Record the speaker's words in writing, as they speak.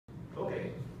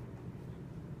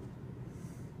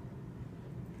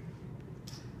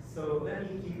So let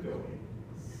me keep going.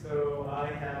 So I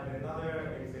have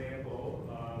another example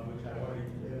which I want to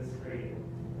illustrate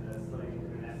as like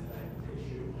an aspect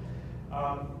issue.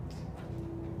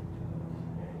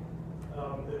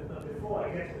 Before I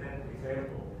get to that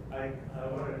example, I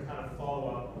want to kind of follow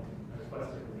up on a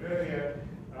question from earlier.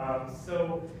 So,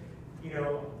 you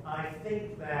know, I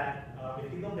think that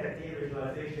if you look at data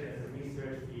visualization as a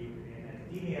research field in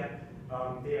academia,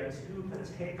 there are two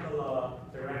particular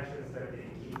directions that they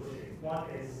keep pushing. One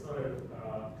is sort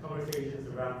of conversations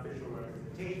around visual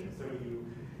representation. So you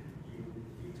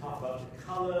talk about the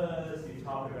colors, you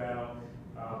talk about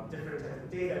different types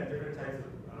of data, different types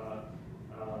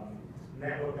of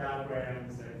network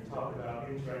diagrams, and you talk about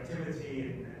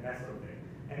interactivity and that sort of thing.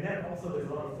 And then also there's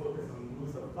a lot of focus on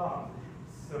rules of thumb.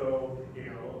 So, you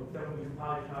know, don't use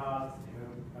pie charts,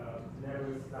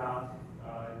 never start,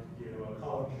 a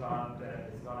column chart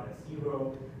that is not at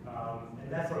zero,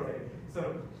 and that sort of thing.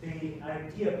 So the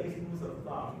idea of these rules of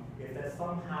thumb is that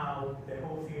somehow the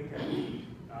whole field can be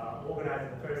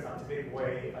organized in a very scientific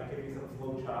way. If I give you some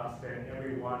flow charts, then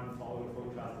everyone following the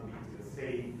flow charts will lead to the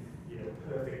same,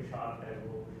 perfect chart that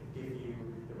will give you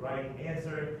the right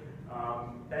answer.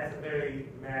 That's a very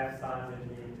math, science,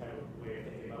 engineering type of way of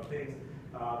thinking about things.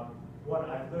 What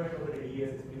I've learned over the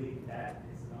years is really that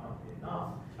is not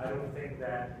enough. I don't think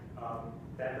that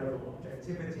that level of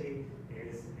objectivity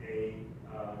is a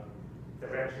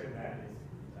direction that is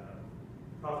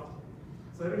profitable.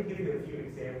 So let me give you a few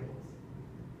examples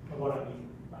of what I mean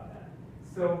by that.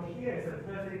 So here is a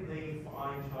perfectly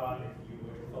fine chart if you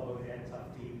were to follow the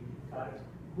N-T kind of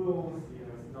rules.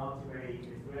 It's not too many,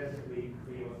 it's relatively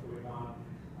clear what's going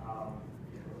on.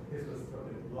 This was from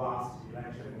the last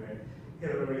election where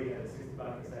Hillary had a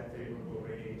 65% favorable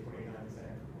rating,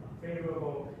 29%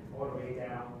 unfavorable, all the way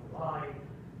down the line.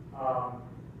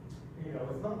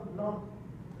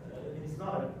 It's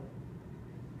not a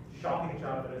shocking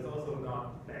chart, but it's also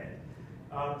not bad.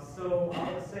 So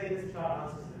I would say this chart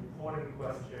answers an important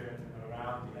question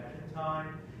around election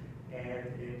time, and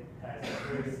it has a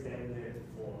very standard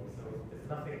form. So there's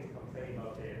nothing to complain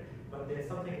about there. But there's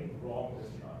something wrong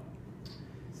with this chart.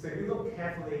 So if you look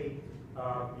carefully,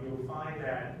 you'll find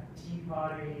that Tea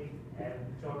Party and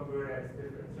John Burnett is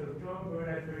different. So John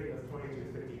Burnett 30 was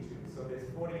 22 52. So there's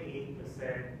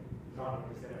 48% not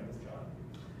represented on this chart.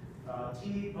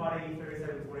 Tea Party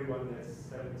 37 41, that's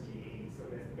 78. So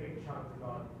there's a big chunk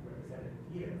not represented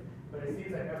here. But it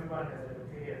seems like everyone has an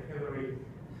opinion of Hillary.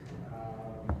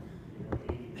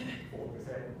 84%,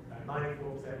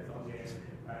 94% is on there,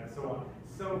 and so on.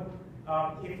 So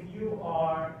if you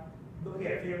are looking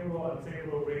at favorable and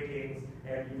unfavorable ratings,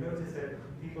 and you notice that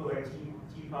people like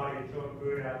Tea Party and John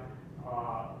Burnett,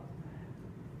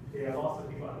 there are lots of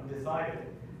people undecided,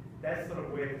 that's sort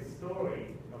of where the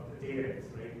story of the data is,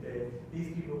 right? These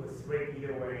people could swing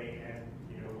either way, and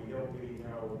we don't really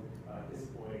know at this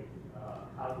point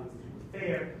how those people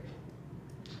fare.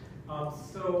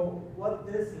 So what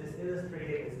this is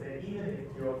illustrating is that even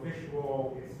if your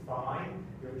visual is fine,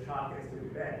 your chart can still be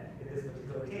bad. In this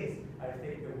particular case, I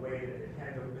think the way that it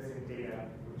handled missing data,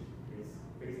 which is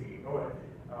basically ignored,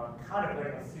 kind of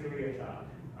like a Syria chart,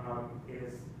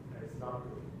 is not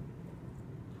good.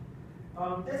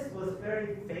 This was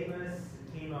very famous.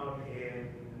 It came out in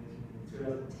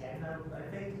 2010, I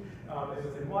think. It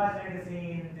was in Wired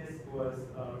magazine. This was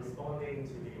responding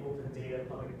to the open data,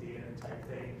 public data type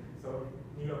thing. So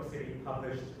New York City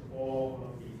published all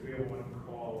of the 301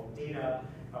 call data,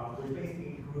 which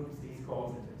basically groups these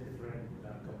calls into different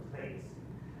complaints.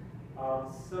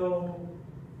 So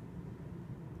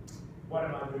what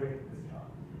am I doing with this job?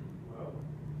 Well,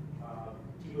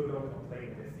 people don't complain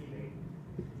when they're sleeping.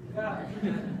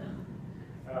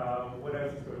 What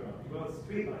else is going on? Well,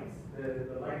 streetlights,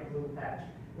 the light blue patch.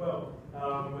 Well,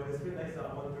 when the streetlights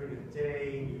are on during the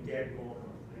day, you get more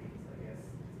complaints, I guess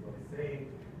is what it's saying.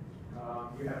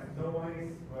 You have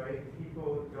noise, right? People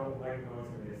don't like noise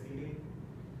when they're sleeping.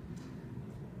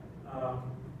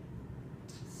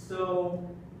 So,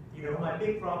 my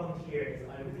big problem here is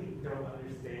I really don't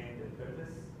understand the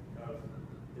purpose of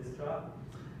this chart.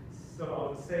 So I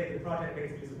would say the project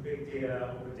makes use of big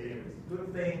data, open data is a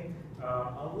good thing. A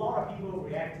lot of people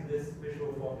react to this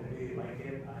visual form and really like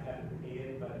it. I haven't made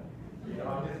it, but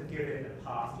I'll just give it a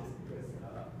pass just because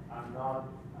I'm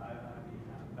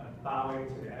bowing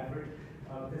to the average.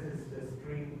 This is the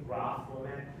stream graph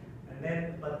format.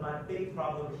 But my big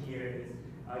problem here is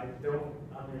I don't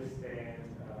understand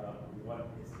what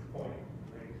is the point.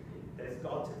 Right? There's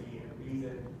got to be a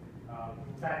reason.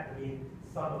 In fact,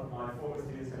 some of my former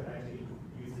students have actually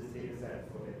used this data set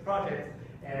for their projects,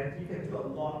 And you can do a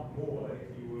lot more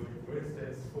if you would, for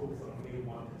instance, focus on only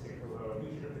one particular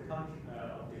region of the country,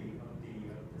 of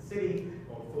the city,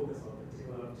 or focus on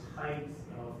particular types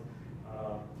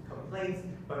of complaints.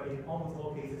 But in almost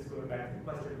all cases, going back to the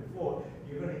question before,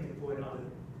 you're going to need to put in other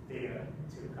data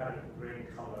to kind of bring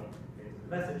color into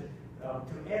the message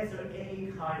to answer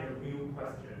any kind of real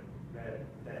question that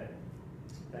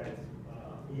is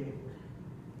meaningful.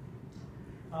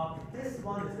 This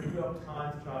one is a New York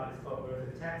Times chart. It's called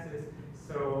Birth in Texas.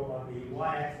 So on the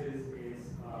y-axis is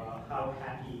how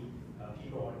happy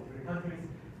people are in different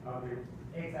countries.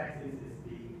 The x-axis is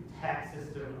the tax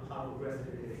system, how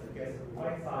progressive it is. I guess on the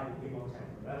right side, you pay more tax.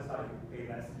 On the left side, you pay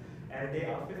less. And there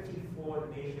are 54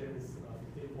 nations,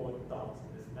 54 dots in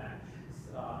this map,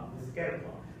 the scatter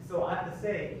plot. So I have to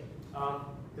say,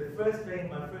 the first thing,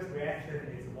 my first reaction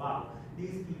is, wow,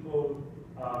 these people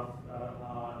are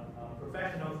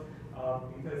professionals,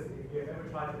 because if you've ever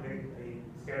tried to make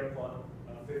a scatter plot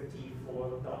of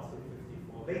 54 dots or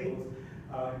 54 labels,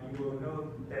 you will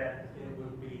know that it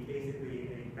would be basically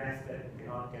a mess that you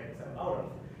cannot get itself out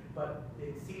of. But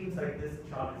it seems like this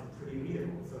chart is pretty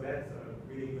readable, so that's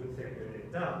a really good thing that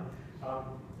they've done. I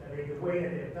mean, the way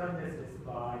that they've done this is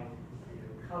by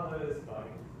colors, by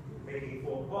making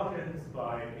 4 quadrants,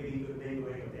 by really good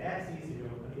labeling of the axes.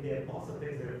 I mean, there are lots of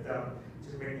things that they've done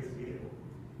to make this readable.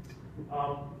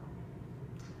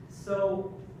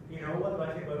 So, what do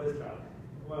I think about this chart?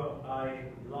 Well, I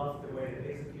love the way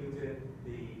they executed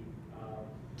the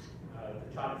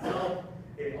chart itself.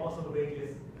 It also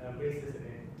raises an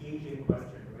engaging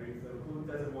question, right? So who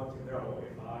doesn't want to know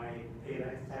if I pay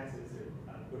less taxes,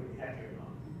 I'm going to be happy or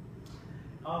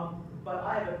not? But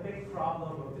I have a big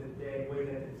problem with the way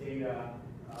that the data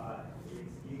is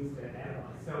used and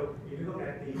analyzed. So if you look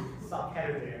at the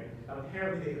subheader there,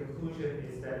 apparently the conclusion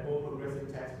is that more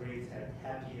progressive tax rates have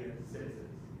happier citizens.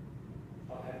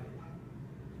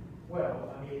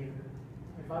 Well, I mean,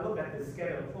 if I look at the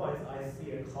scale of points, I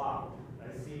see a cloud.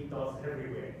 I see dots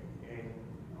everywhere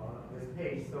on this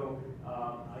page. So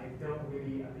I don't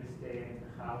really understand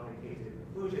how they came to the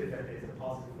conclusion that there's a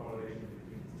positive correlation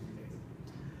between these two things.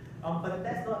 But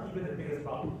that's not even the biggest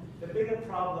problem. The bigger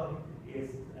problem is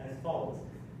as follows.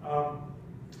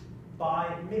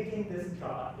 By making this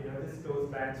chart, this goes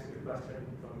back to the question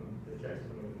from the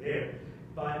gentleman over there.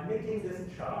 By making this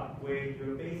chart where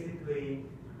you're basically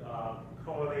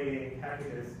correlating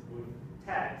happiness with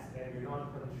tax and you're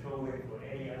not controlling for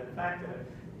any other factor,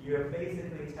 you're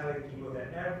basically telling people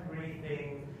that the only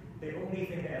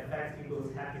thing that affects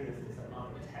people's happiness is the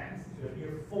amount of tax. So if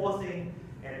you're forcing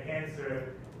an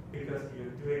answer because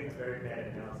you're doing a very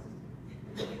bad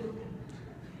analysis.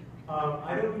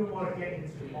 I don't even want to get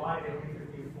into why there are only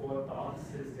 54 dots,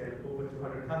 since there are over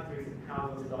 200 countries, and how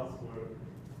those dots were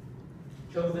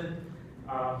chosen.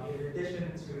 In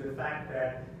addition to the fact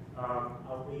that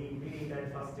are we really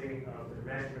then trusting the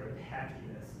measure of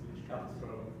happiness, which comes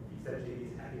from essentially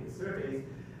these happiness surveys.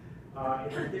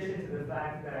 In addition to the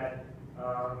fact that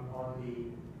on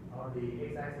the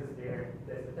x-axis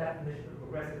there's a definition of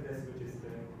progressiveness, which is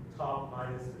the top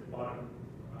minus the bottom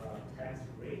tax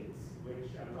rates, which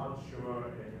I'm not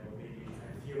sure, maybe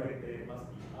I feel like there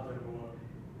must be other more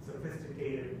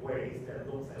sophisticated ways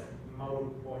that looks at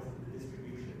multiple points of the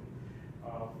distribution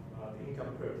of the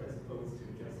income curve as opposed to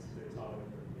just the top of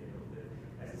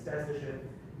as a statistician,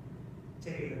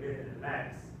 taking the min and the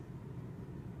max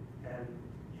and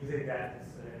using that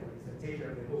as a representation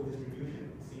of the whole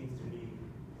distribution seems to me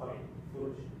quite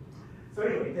foolish. So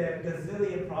anyway, there are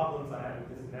gazillion problems I have with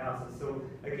this analysis. So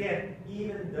again,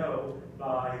 even though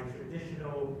by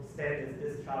traditional standards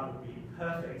this chart would be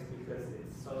perfect because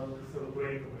it's so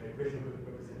great from a visual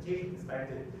representation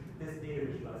perspective, this data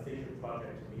visualization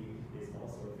project to me is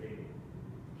also a failure.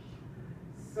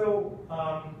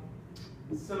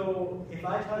 So if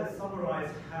I try to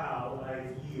summarize how I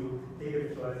view data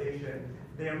visualization,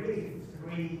 there are really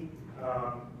 3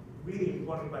 really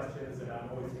important questions that I'm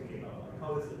always thinking about. I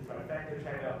call this the trifecta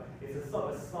checkup. It's a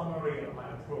sort of summary of my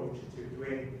approach to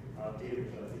doing data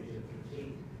visualization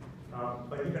routine.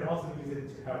 But you can also use it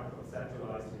to help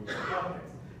conceptualize your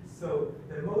projects. So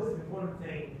the most important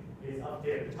thing is up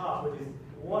there at the top, which is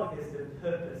what is the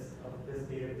purpose of this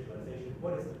data visualization?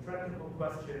 What is the practical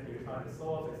question you're trying to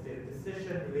solve? Is there a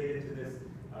decision related to this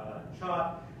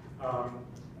chart?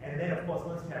 And then, of course,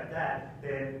 once you have that,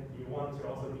 then you want to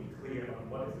also be clear on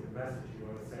what is the message you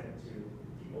want to send to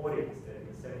the audience that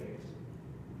you're sending it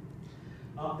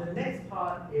to. The next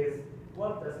part is,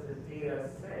 what does the data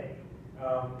say?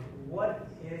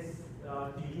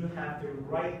 Do you have the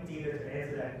right data to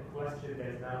answer that question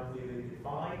that's now clearly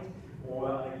defined? Or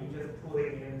are you just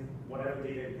pulling in whatever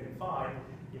data you can find?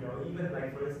 even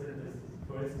like for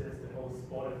instance, the whole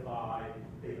Spotify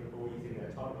thing that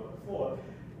I talked about before.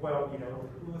 Well,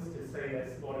 who's to say that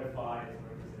Spotify is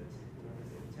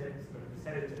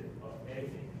representative of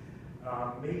anything?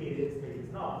 Maybe it is, maybe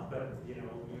it's not, but you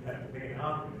have to make an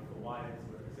argument for why it's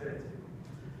representative.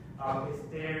 Is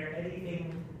there anything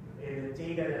in the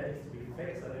data that needs to be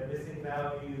fixed? Are there missing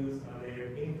values? Are there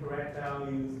incorrect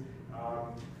values?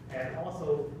 And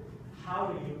also, how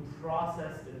do you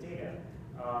process the data?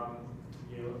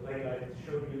 Like I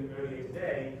showed you earlier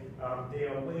today, there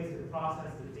are ways to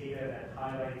process the data that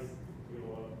highlights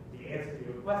the answer to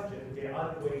your question. There are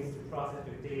other ways to process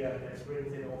the data that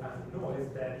brings in all kinds of noise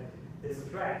that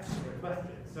distracts your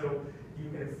question. So you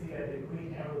can see that the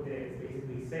green arrow there is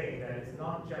basically saying that it's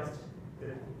not just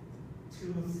the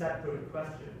two separate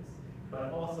questions,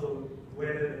 but also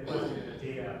whether the question and the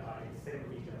data are in sync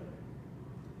with each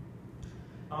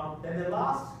other. Then the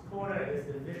last corner is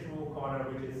the visual corner,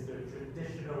 which is the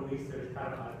traditional research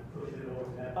kind of push it over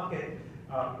to that bucket.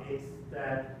 It's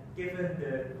that given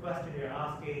the question you're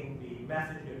asking, the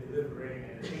message you're delivering,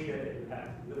 and the data that you have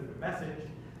to deliver the message,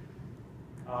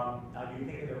 are you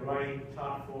thinking the right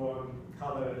chart form,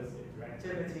 colors,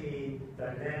 interactivity,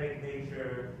 dynamic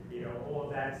nature, all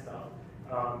that stuff.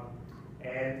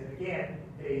 And again,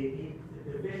 the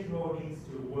visual needs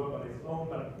to work on its own,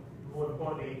 but more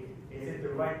importantly, is it the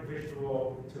right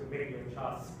visual to make your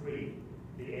chart screen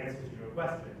the answer to your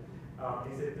question?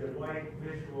 Is it the right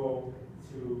visual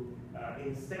to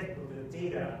in sync with the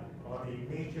data or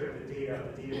the nature of the data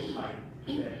type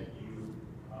that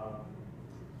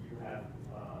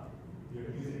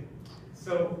you're using?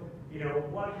 So,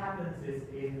 what happens is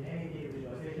in any data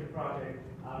visualization project,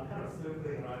 I'm kind of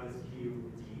circling around this cube,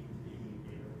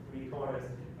 the 3 corners,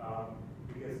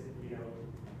 because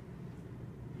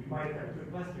you might have a good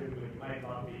question, but you might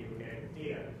not be able to get the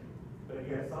data. But if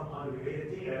you have some unrelated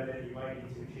data, then you might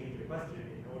need to change your question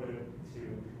in order to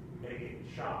make it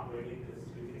sharp, make those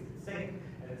two things in sync.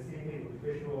 And the same thing with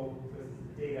the visual versus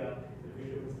the data, the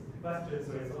visual versus the question.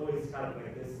 So it's always kind of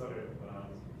like this sort of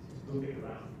looping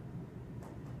around.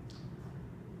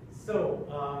 So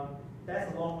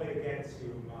that's a long way to get to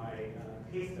my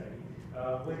case study,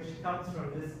 which comes from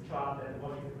this chart that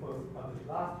Washington Post published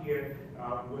last year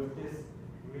with this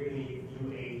really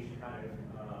new age kind of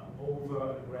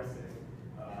over-aggressive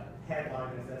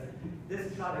headline that says, this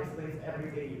chart explains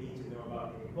everything you need to know about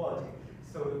inequality.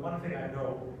 So the one thing I know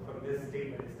from this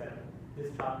statement is that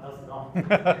this chart does not you need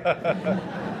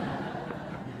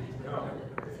to know.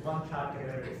 This one chart can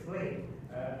never explain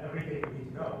everything you need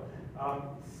to know.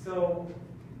 So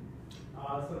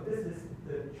this is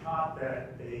the chart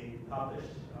that they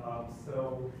published.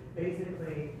 So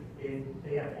basically,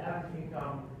 they have average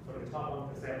income for the top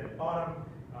 1% at the bottom,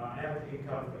 average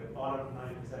income for the bottom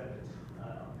 90%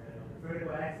 on the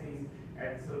vertical axis,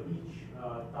 and so each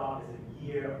dot is a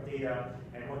year of data,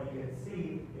 and what you can see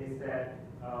is that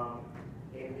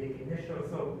in the initial,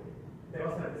 so they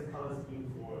also have this color scheme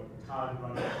for time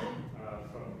running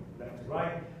from left to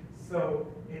right. So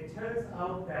it turns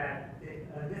out that in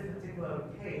this particular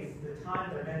case, the time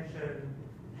dimension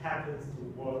happens to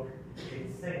work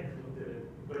in sync with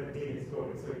where the data is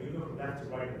going. So if you look left to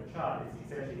right on the chart,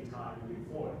 it's essentially time moving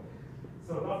forward.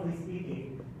 So roughly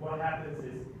speaking, what happens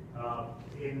is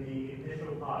in the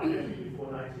initial part, actually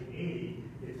before 1980,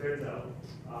 it turns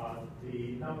out the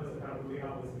numbers are kind of moving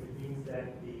upwards, which means that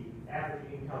the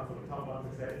average income for the top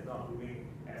 1% is not moving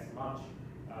as much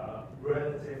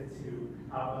relative to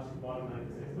how much the bottom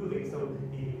 90% is moving, so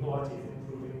the inequality is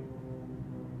improving.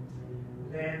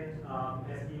 Then,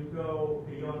 as you go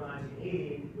beyond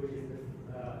 1980, which is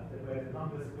where the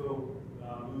numbers go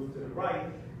move to the right,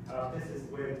 this is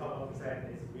where the top 1%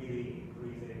 is really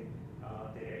increasing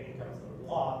their incomes a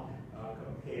lot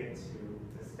compared to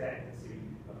the stagnancy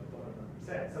of the bottom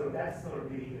 1%. So that's sort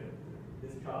of really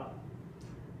this chart.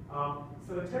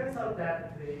 So it turns out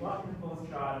that the Washington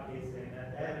Post chart is an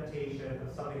adaptation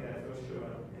of something that was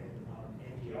shown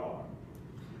in NPR.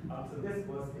 So this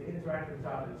was the interactive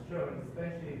chart that was shown,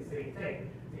 essentially the same thing.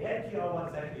 The NPR one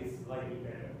is actually slightly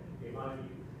better, in my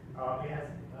view. It has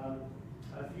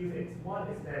a few things. One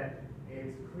is that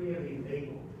it's clearly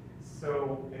labeled.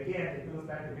 So again, it goes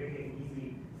back to making it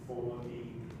easy for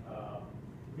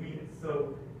the readers.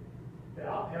 So the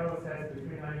up arrow says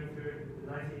between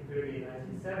 1930 and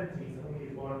 1970s, only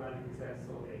the bottom 90%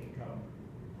 saw their income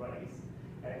rise.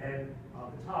 And then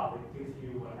on the top, it gives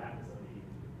you what happens on the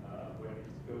when it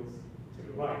goes to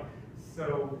the right.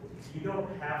 So you don't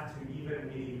have to even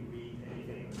really read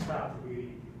anything in the chart to really,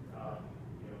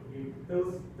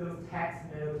 those text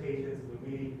annotations will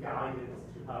really guide us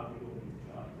to how people read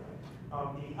the chart.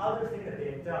 The other thing that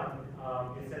they've done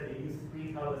is that they use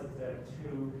 3 colors instead of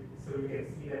 2, so you can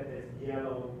see that there's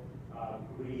yellow,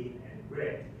 green, and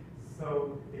red.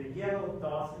 So the yellow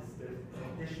dots is the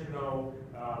additional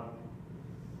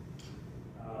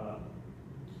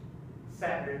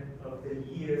segment of the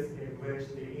years in which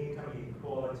the income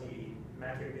inequality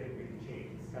metric didn't really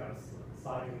change. It's kind of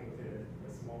cycling within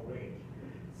a small range.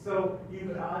 So you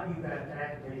could argue that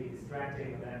that may be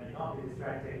distracting, or that may not be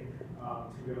distracting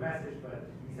to your message, but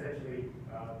essentially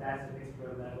that's an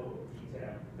extra level of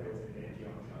detail that was in the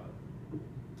NGR chart.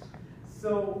 So,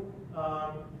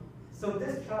 so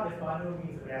this chart is by no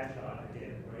means a bad chart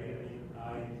again, right?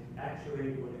 I mean, I actually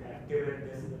would have given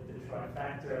this the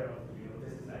trifecta of,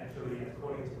 this is actually,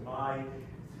 according to my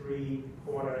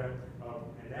 3-quarter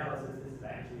analysis, this is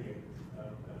actually a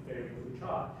very good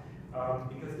chart.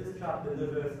 Because this chart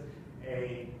delivers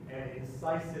an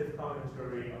incisive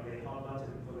commentary on a hot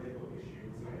button political issue,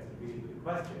 so it's a really good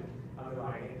question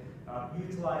underlying it,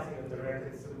 utilizing a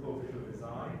directed simple visual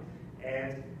design,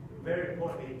 and very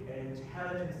importantly, an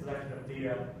intelligent selection of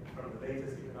data from the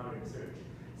latest economic research.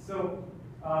 So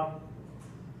a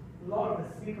lot of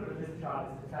the secret of this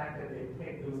chart is the fact that they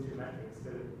take those 2 metrics,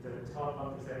 the top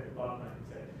 1% and the bottom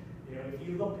 9%. If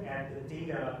you look at the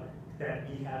data that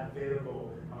we have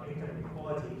available on income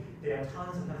inequality, there are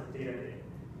tons and tons of data there.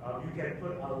 You can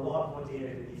put a lot more data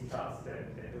into these charts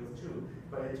than those 2,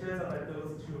 but it turns out that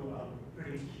those 2 are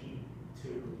pretty key to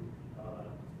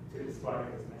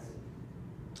describing this message.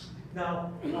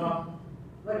 Now,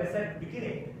 like I said at the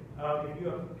beginning, if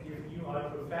you are a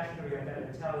professional, you have that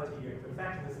mentality, you're a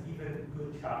perfectionist, even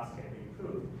good charts can be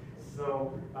improved.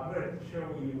 So I'm going to show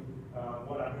you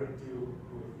what I'm going to do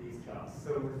with these charts. So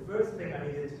the first thing I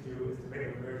needed to do is to make a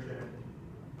version.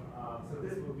 So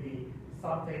this would be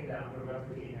something that I'm going to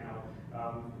replicate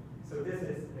now. So this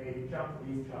is a jump to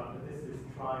these charts, but this is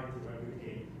trying to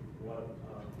replicate what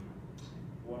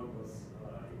was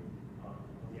on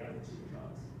the other 2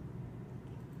 charts.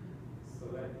 So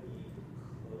let me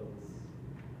close.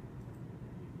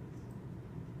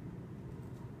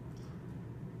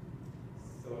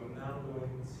 So I'm now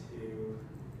going to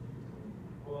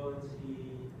quality.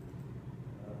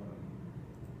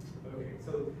 Okay,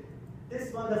 so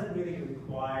this one doesn't really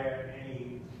require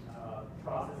any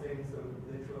processing. So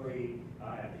literally,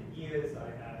 I have the years, I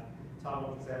have top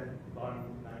 1%, bottom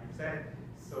 9%.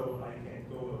 So I can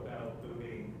go about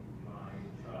building my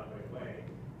chart right away.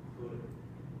 Put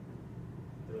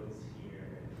those here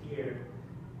and here.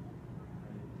 I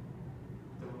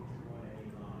don't want any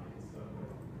lines, so I'm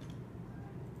going to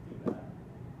do that.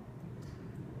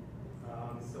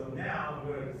 So now I'm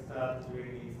going to start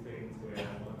doing these things where I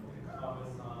want the comma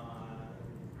sign,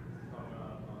 comma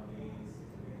on these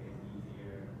to make it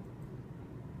easier.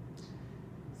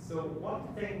 So one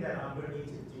thing that I'm going to need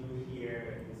to do here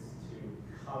is to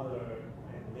color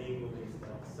and label these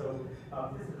stuff. So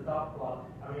this is a dot plot.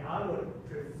 I mean, I would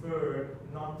prefer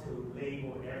not to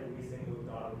label every single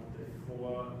dot with the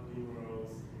 4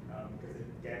 numerals because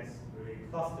it gets really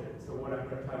clustered. So what I'm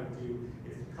going to try to do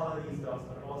is to color these dots,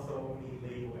 but also only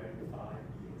label every 5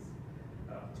 years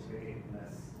to make it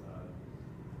less.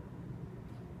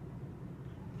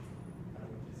 I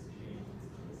will just change this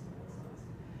to a smaller size.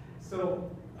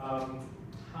 So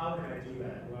how can I do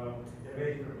that? Well, there are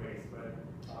many different ways, but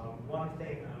one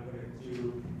thing I'm going to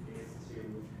do is to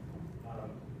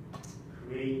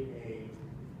create a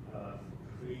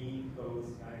pre-post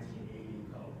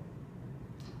 1980 column.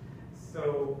 So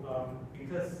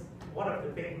because one of the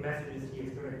big messages here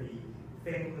is going to be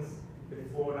things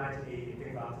before 1980,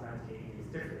 things after 1980 is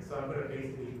different. So I'm going to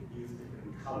basically use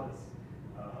different colors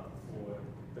for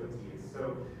those years.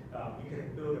 So you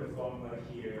can build a formula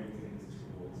here using this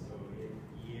tool. So if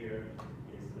year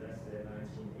is less than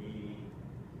 1980,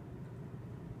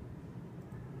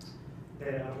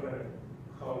 then I'm going to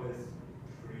call this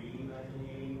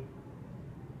pre-1980.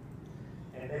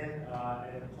 And then,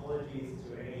 and apologies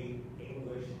to any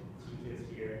English teachers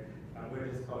here, we're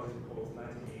just calling this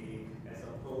post-1980 as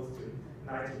opposed to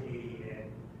 1980 and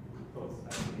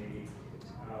post-1980.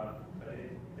 But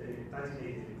the 1980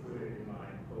 is included in my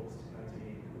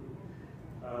post-1980 group.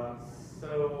 So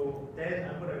then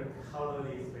I'm going to color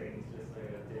these things just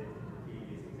like I did in the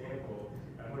previous example.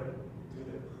 I'm going to do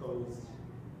the post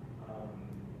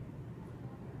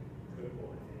purple,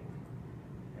 I think.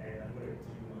 And I'm going to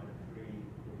do my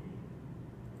pre-green.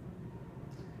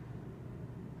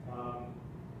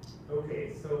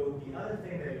 Okay, so the other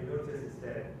thing that you notice is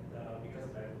that because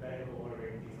I'm value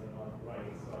ordering, these are not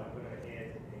right, so I'm going to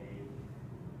add a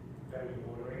value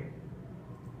ordering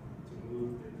to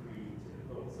move the pre to the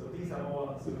post. So these are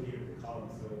all associated with the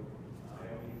column, so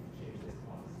I only change this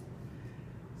once.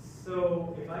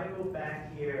 I go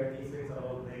back here, these things are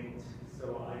all linked, so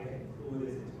I can include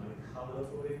this into my color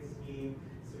coding scheme.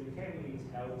 So you can't really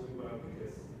tell too well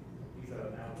because these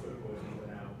are now purple and these are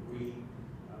now green.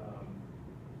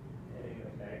 Adding a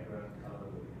background color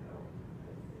would help.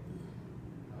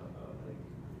 How about like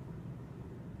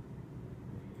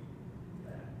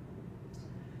that?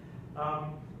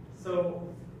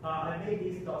 I made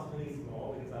these dots really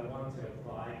small because I want to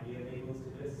apply year labels to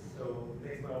this. So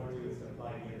next what I want to do is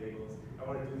apply year labels. I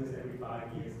want to do this every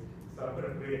 5 years. So I'm going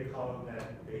to create a column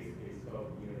that basically is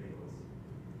called year labels.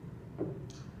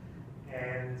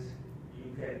 And you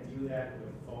can do that with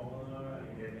a formula. I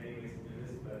mean, there are many ways to do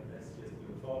this, but let's just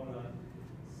do a formula.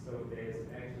 So there's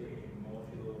actually a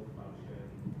modulo function,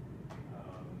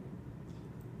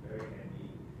 very handy.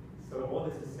 So all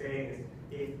this is saying is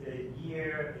if the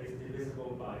year is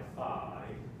divisible by 5,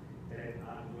 then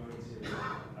I'm going to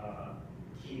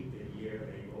keep the year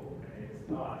label, and if it's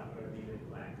not, I'm going to leave it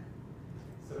blank.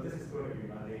 So this is going to be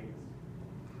my labels.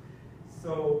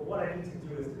 So what I need to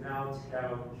do is to now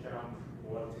tell Jump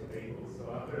what to label. So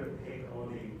I'm going to pick all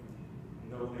the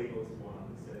no labels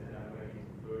ones, and then I'm going to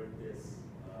convert this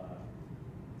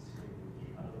to the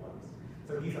other ones.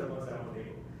 So these are the ones I want to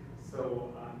label.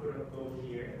 So I'm going to go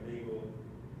here and label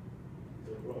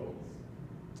the rows.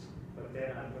 But then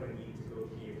I'm going to need to go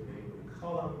here to label the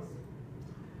columns.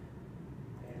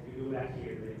 And if you do that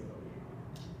here, it labels over here.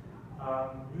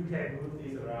 You can move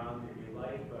these around if you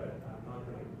like, but I'm not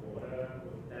going to bother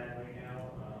with that right now.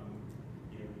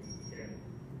 You can,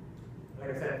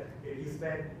 like I said, if you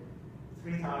spend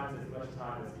 3 times as much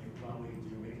time as you normally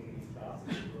do making these charts,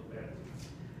 it will look better.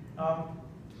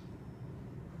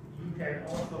 You can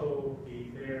also be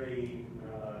very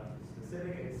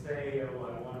specific and say, oh,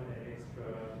 I want an extra,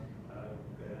 I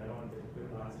want the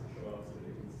grid lines to show up so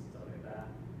they can stuff like that.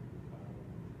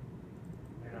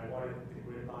 And I wanted the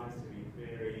grid lines to be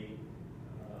very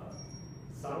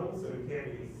subtle, so you can't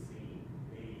really see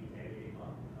the negative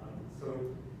one.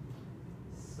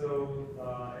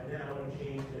 And then I want to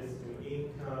change this to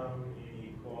income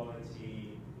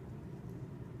inequality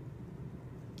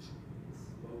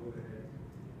exploded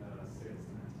since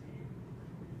 19.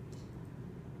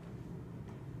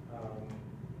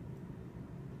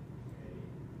 Okay.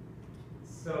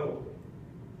 So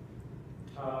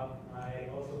I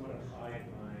also want to hide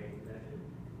my method.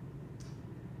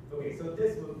 Okay, so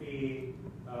this will be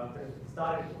the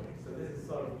starting point. So this is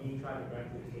sort of me trying to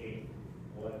replicate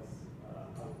what's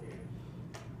out there.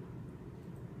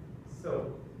 So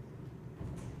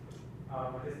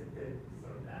this is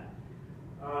sort of that.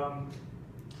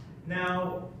 Now,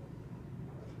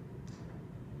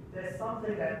 there's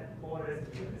something that borders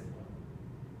me on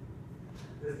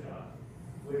this graph,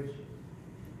 which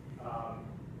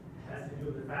has to do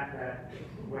with the fact that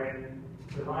when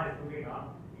the line is moving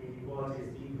up, inequality is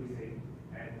decreasing,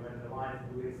 and when the line is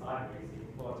moving sideways,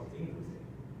 inequality is increasing.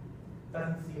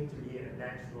 Doesn't seem to be a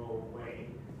natural way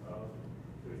of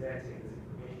presenting this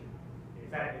information. In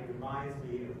fact, it reminds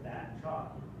me of that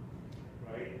chart,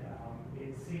 right?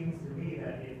 It seems to me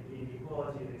that if the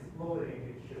inequality is exploding,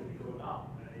 it should be going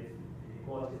up, and if the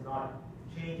inequality is not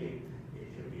changing, it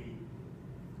should be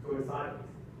going sideways.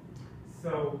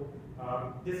 So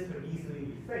this could easily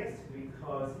be fixed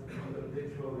because you could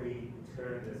literally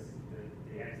turn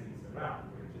the axes around,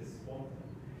 or just swap them.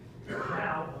 So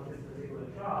now, on this particular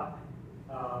chart,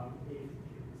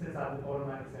 since I have the bottom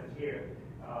 9% here,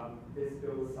 this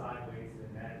goes sideways,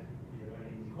 and then when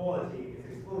inequality is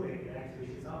exploding, it actually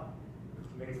shoots up,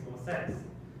 which makes more sense.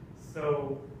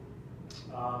 So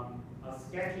a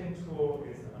sketching tool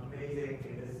is amazing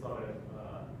in this sort of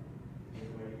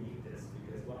when you need this,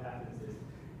 because what happens is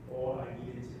all I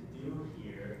needed to do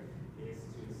here is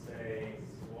to say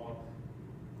swap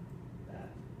that.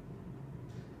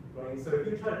 Right? So if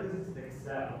you try to do this in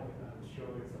Excel, I'm sure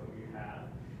some of you have,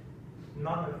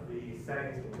 none of the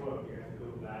settings will work. You have to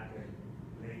go back and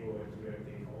label and do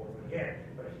everything all over again.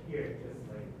 But here, just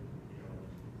like,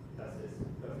 does this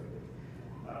perfectly.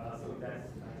 So that's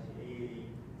 1980.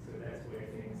 So that's where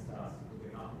things start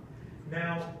moving on.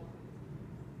 Now,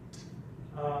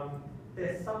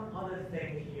 there's some other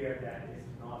thing here that is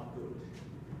not good.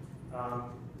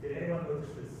 Did anyone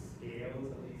notice the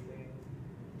scales of these things?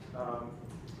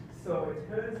 So it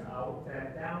turns out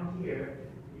that down here,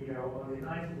 on the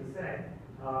 90%,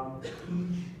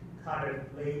 each kind of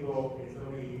label is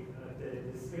only,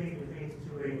 the space between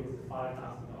 2 labels is $5,000.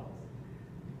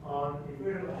 On the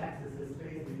vertical axis, the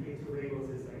space between 2 labels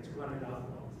is like $200,000.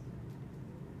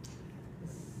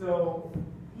 So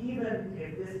even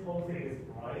if this whole thing is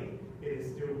right, it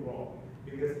is still wrong,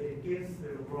 because it gives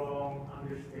the wrong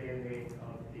understanding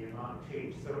of the the amount of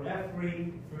change. So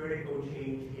every vertical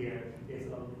change here is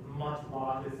a much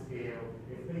larger scale.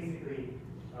 It's basically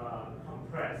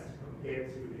compressed compared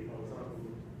to the horizontal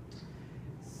loop.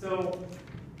 So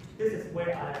this is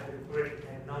where I have to break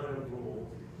another rule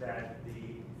that the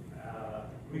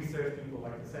research people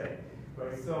like to say.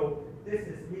 Right? So this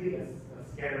is really a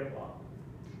scatter plot.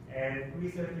 And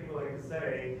research people like to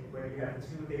say, when you have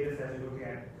two data sets looking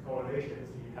at correlations,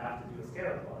 you have to do a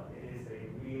scatter plot. It is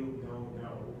a real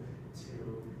no-no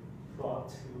to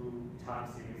plot two time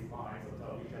series lines on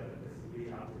top of each other. This is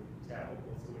really hard to tell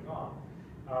what's going on.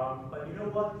 But you know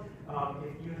what?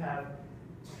 If you have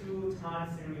two time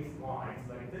series lines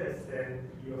like this, then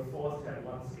you're forced to have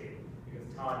one scale, because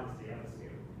time is the other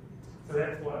scale. So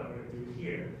that's what I'm going to do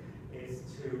here, is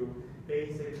to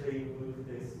basically move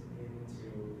this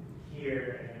into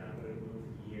here, and I'm going to move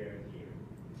here and here.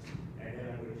 And then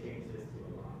I'm going to change this to a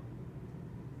line.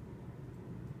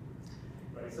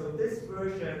 Right, so this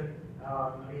version,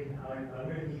 I'm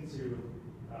going to need to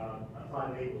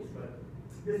apply labels, but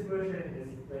this version is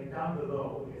like down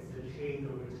below, it's the change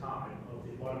over time of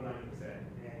the bottom 90%,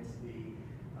 and the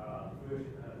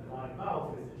version, the line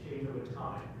above is the change over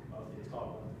time of the top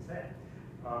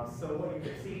 1%. So what you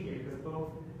can see here, because both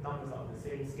numbers are on the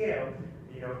same scale,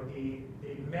 you know, the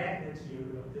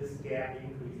magnitude of this gap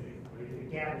increasing, right? The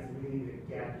gap is really the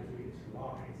gap between the two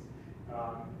lines.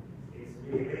 It's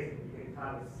really amazing. You can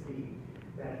kind of see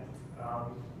that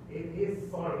it is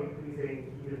sort of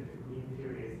increasing even in the green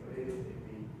periods, but it is in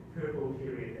the purple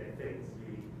period that things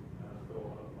really go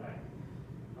away.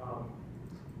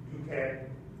 You can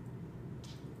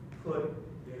put,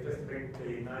 just to make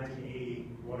the 1980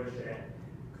 watershed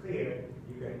clear,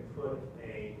 you can put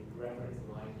a reference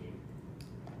line here.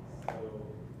 So,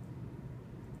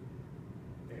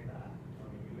 take that.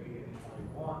 You can make it how you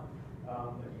want,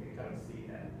 but you can kind of see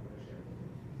that watershed.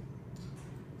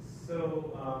 So,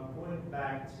 going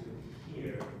back to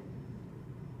here.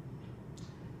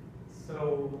 So,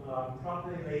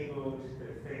 properly labeled, the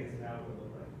thing is now going to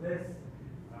look like this.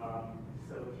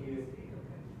 So, here's the income.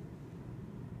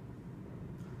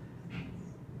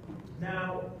 Now,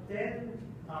 then,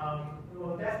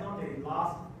 well, that's not the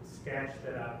last sketch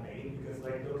that I've made, because,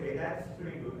 like, okay, that's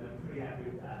pretty good. I'm pretty happy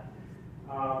with that.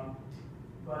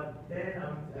 But then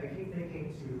I keep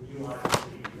thinking to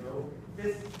UIC, you know,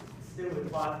 this still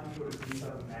requires people to do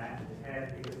some math in the head,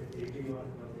 because if they really want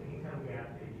to know the income gap,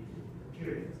 they need to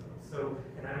compute it themselves. So,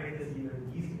 can I make this even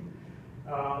easier?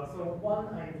 So one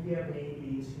idea may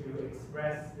be to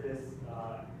express this,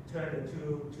 turn the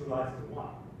two lines to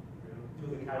one. You know, do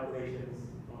the calculations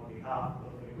on behalf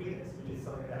of the agreements, which is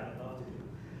something that I'd love to do.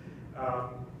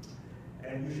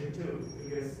 And you should too,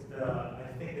 because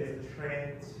I think there's a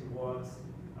trend towards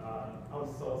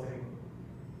outsourcing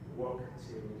work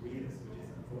to readers, which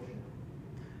is unfortunate.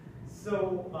 So,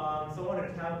 so I want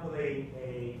to calculate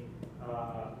a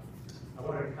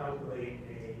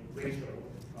ratio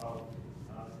of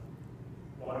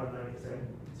bottom 90%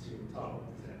 to top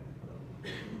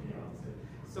 1%.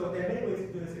 So there are many ways to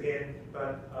do this again,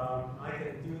 but I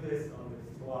can do this on the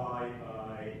fly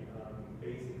by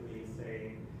basically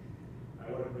saying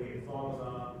I want to create a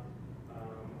formula.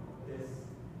 This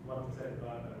 1%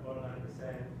 bottom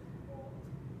 90%,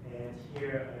 and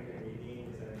here I can rename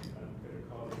this, and I'm going to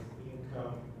call this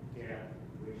income gap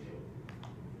ratio.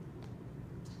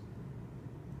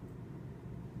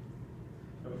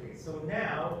 Okay, so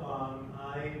now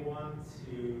I want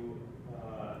to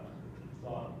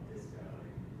plot this guy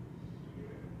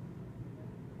here.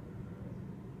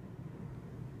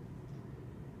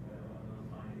 Well, I'm not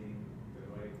finding the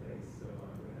right place, so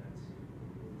I'm going to have to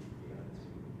move the other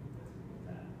two. Let's move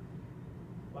that.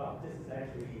 Wow, this is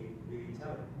actually really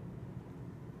telling.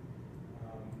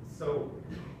 So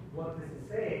what this is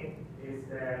saying is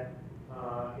that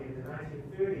in the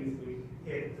 1930s we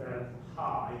hit the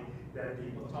high that the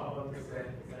top 1% is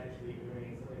actually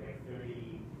earning something like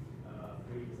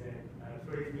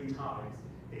 33 times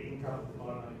the income of the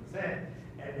bottom 90%.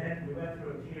 And then we went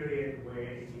through a period where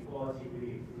inequality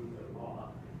really improved a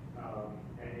lot,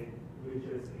 and it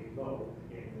reaches a low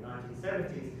in the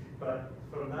 1970s. But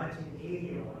from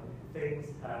 1980 on, things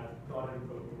have gotten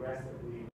progressively